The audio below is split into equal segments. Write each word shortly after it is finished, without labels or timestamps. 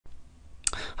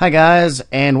Hi guys,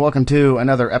 and welcome to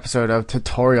another episode of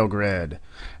Tutorial Grid.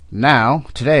 Now,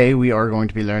 today we are going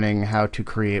to be learning how to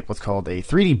create what's called a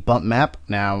 3D bump map.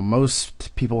 Now,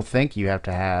 most people think you have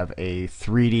to have a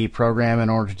 3D program in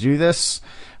order to do this,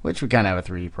 which we kind of have a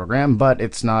 3D program, but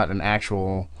it's not an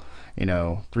actual,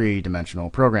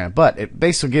 three-dimensional program. But it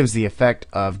basically gives the effect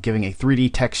of giving a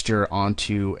 3D texture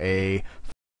onto a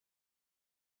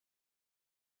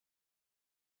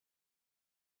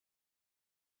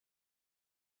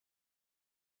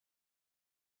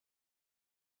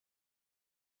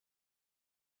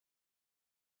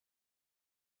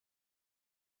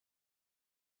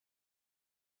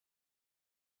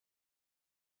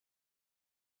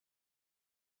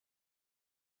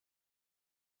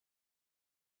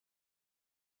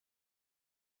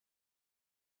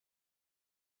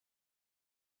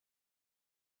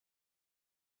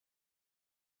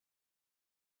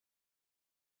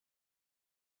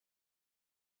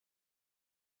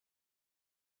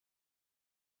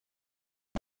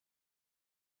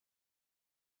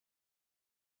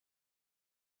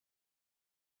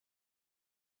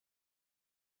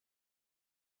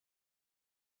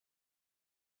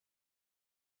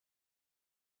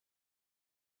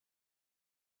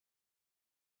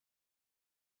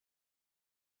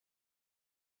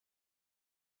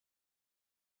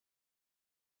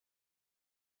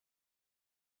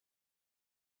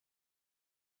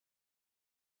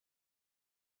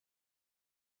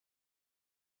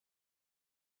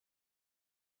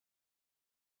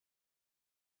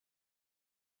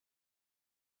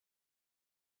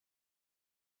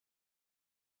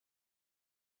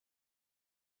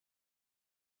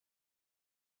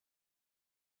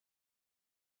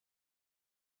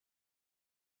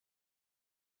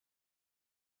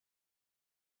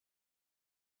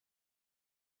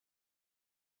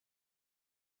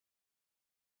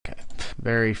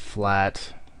very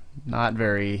flat, not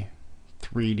very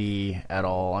 3D at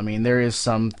all. I mean, there is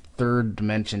some third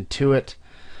dimension to it,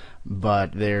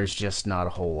 but there's just not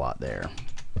a whole lot there.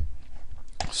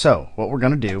 So what we're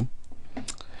going to do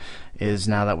is,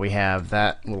 now that we have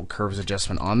that little curves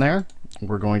adjustment on there,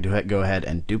 we're going to go ahead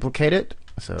and duplicate it.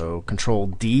 So Control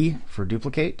D for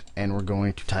duplicate, and we're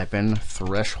going to type in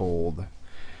threshold,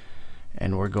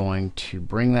 and we're going to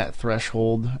bring that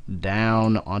threshold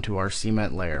down onto our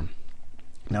cement layer.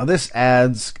 Now this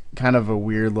adds kind of a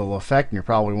weird little effect, and you're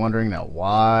probably wondering, now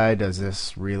why does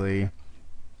this really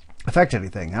affect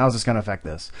anything? How is this going to affect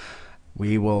this?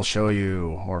 We will show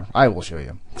you, or I will show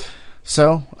you.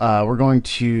 So we're going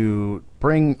to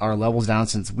bring our levels down,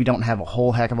 since we don't have a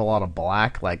whole heck of a lot of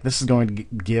black. Like, this is going to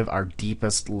give our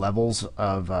deepest levels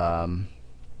of our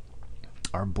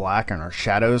black and our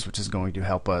shadows, which is going to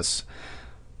help us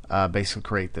basically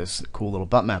create this cool little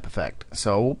bump map effect.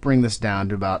 So we'll bring this down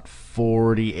to about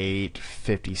 48,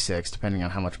 56, depending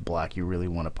on how much black you really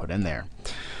want to put in there.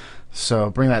 So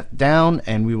bring that down,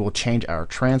 and we will change our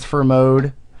transfer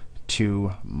mode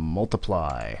to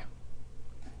multiply.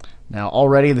 Now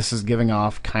already this is giving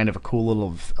off kind of a cool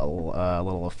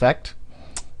little effect.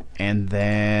 And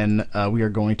then we are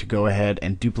going to go ahead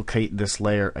and duplicate this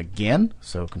layer again.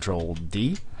 So Control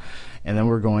D. And then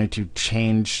we're going to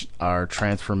change our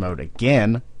transfer mode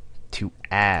again to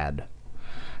add.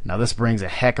 Now this brings a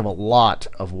heck of a lot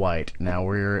of white. Now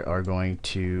we are going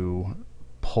to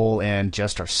pull in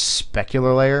just our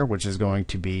specular layer, which is going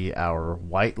to be our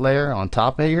white layer on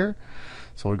top of here.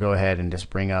 So we'll go ahead and just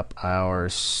bring up our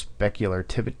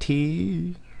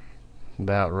specularity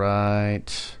about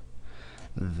right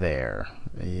there.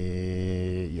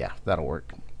 Yeah, that'll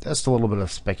work. Just a little bit of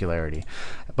specularity.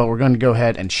 But we're going to go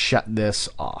ahead and shut this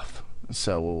off.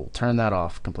 So we'll turn that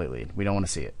off completely. We don't want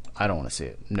to see it. I don't want to see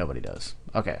it. Nobody does.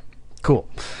 Okay, cool.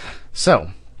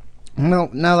 So now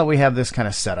that we have this kind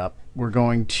of set up, we're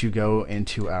going to go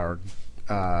into our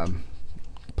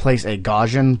place a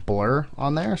Gaussian blur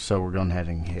on there. So we're going ahead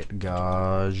and hit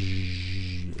Gaussian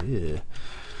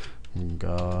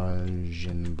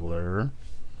blur,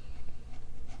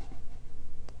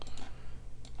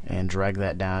 and drag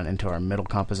that down into our middle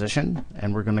composition,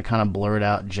 and we're going to kind of blur it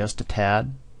out just a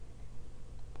tad.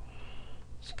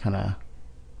 Just kind of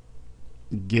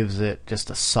gives it just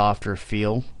a softer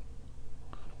feel.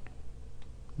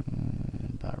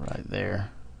 About right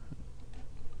there.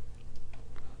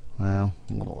 Well,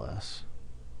 a little less.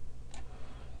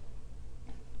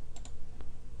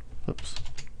 Oops.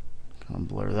 Kind of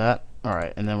blur that.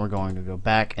 Alright, and then we're going to go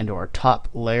back into our top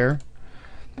layer,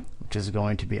 which is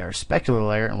going to be our specular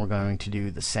layer, and we're going to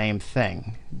do the same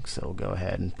thing. So we'll go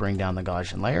ahead and bring down the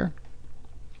Gaussian layer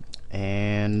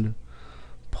and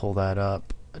pull that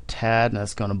up a tad, and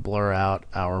that's going to blur out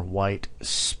our white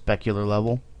specular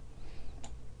level.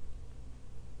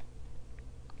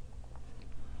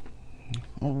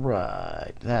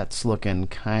 Alright, that's looking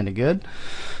kind of good.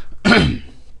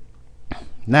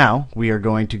 Now we are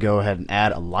going to go ahead and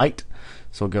add a light.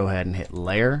 So we'll go ahead and hit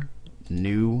Layer,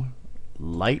 New,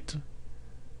 Light,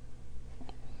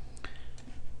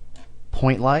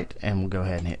 Point Light, and we'll go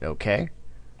ahead and hit OK.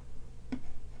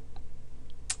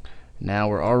 Now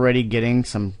we're already getting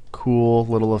some cool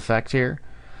little effect here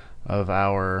of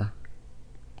our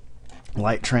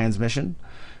light transmission,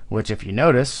 which if you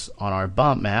notice on our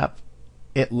bump map,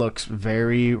 it looks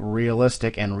very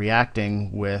realistic and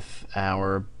reacting with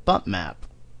our bump map.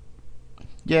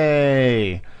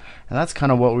 Yay! And that's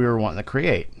kind of what we were wanting to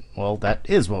create. Well, that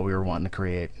is what we were wanting to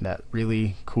create, that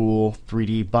really cool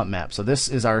 3D bump map. So this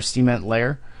is our cement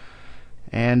layer,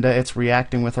 and it's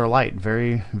reacting with our light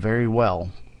very, very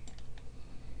well.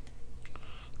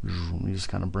 Let me just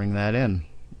kind of bring that in.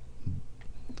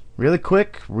 Really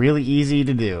quick, really easy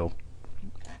to do.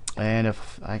 And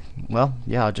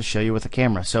I'll just show you with a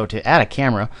camera. So to add a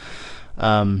camera,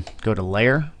 go to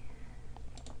Layer,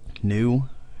 New,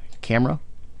 Camera,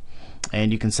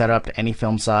 and you can set it up to any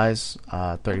film size.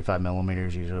 35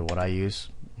 millimeters usually what I use.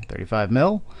 35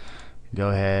 mil. Go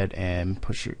ahead and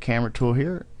push your camera tool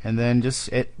here, and then just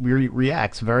it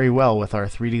reacts very well with our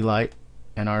 3D light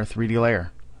and our 3D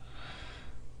layer.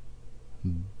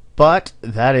 But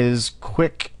that is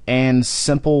quick and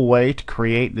simple way to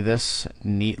create this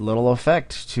neat little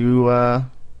effect to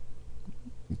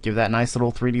give that nice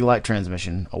little 3D light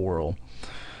transmission a whirl.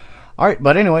 Alright,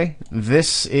 but anyway,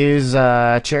 this is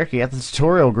Cherokee at the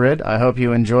tutorial grid. I hope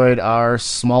you enjoyed our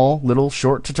small little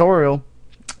short tutorial,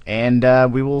 and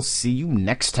we will see you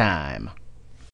next time.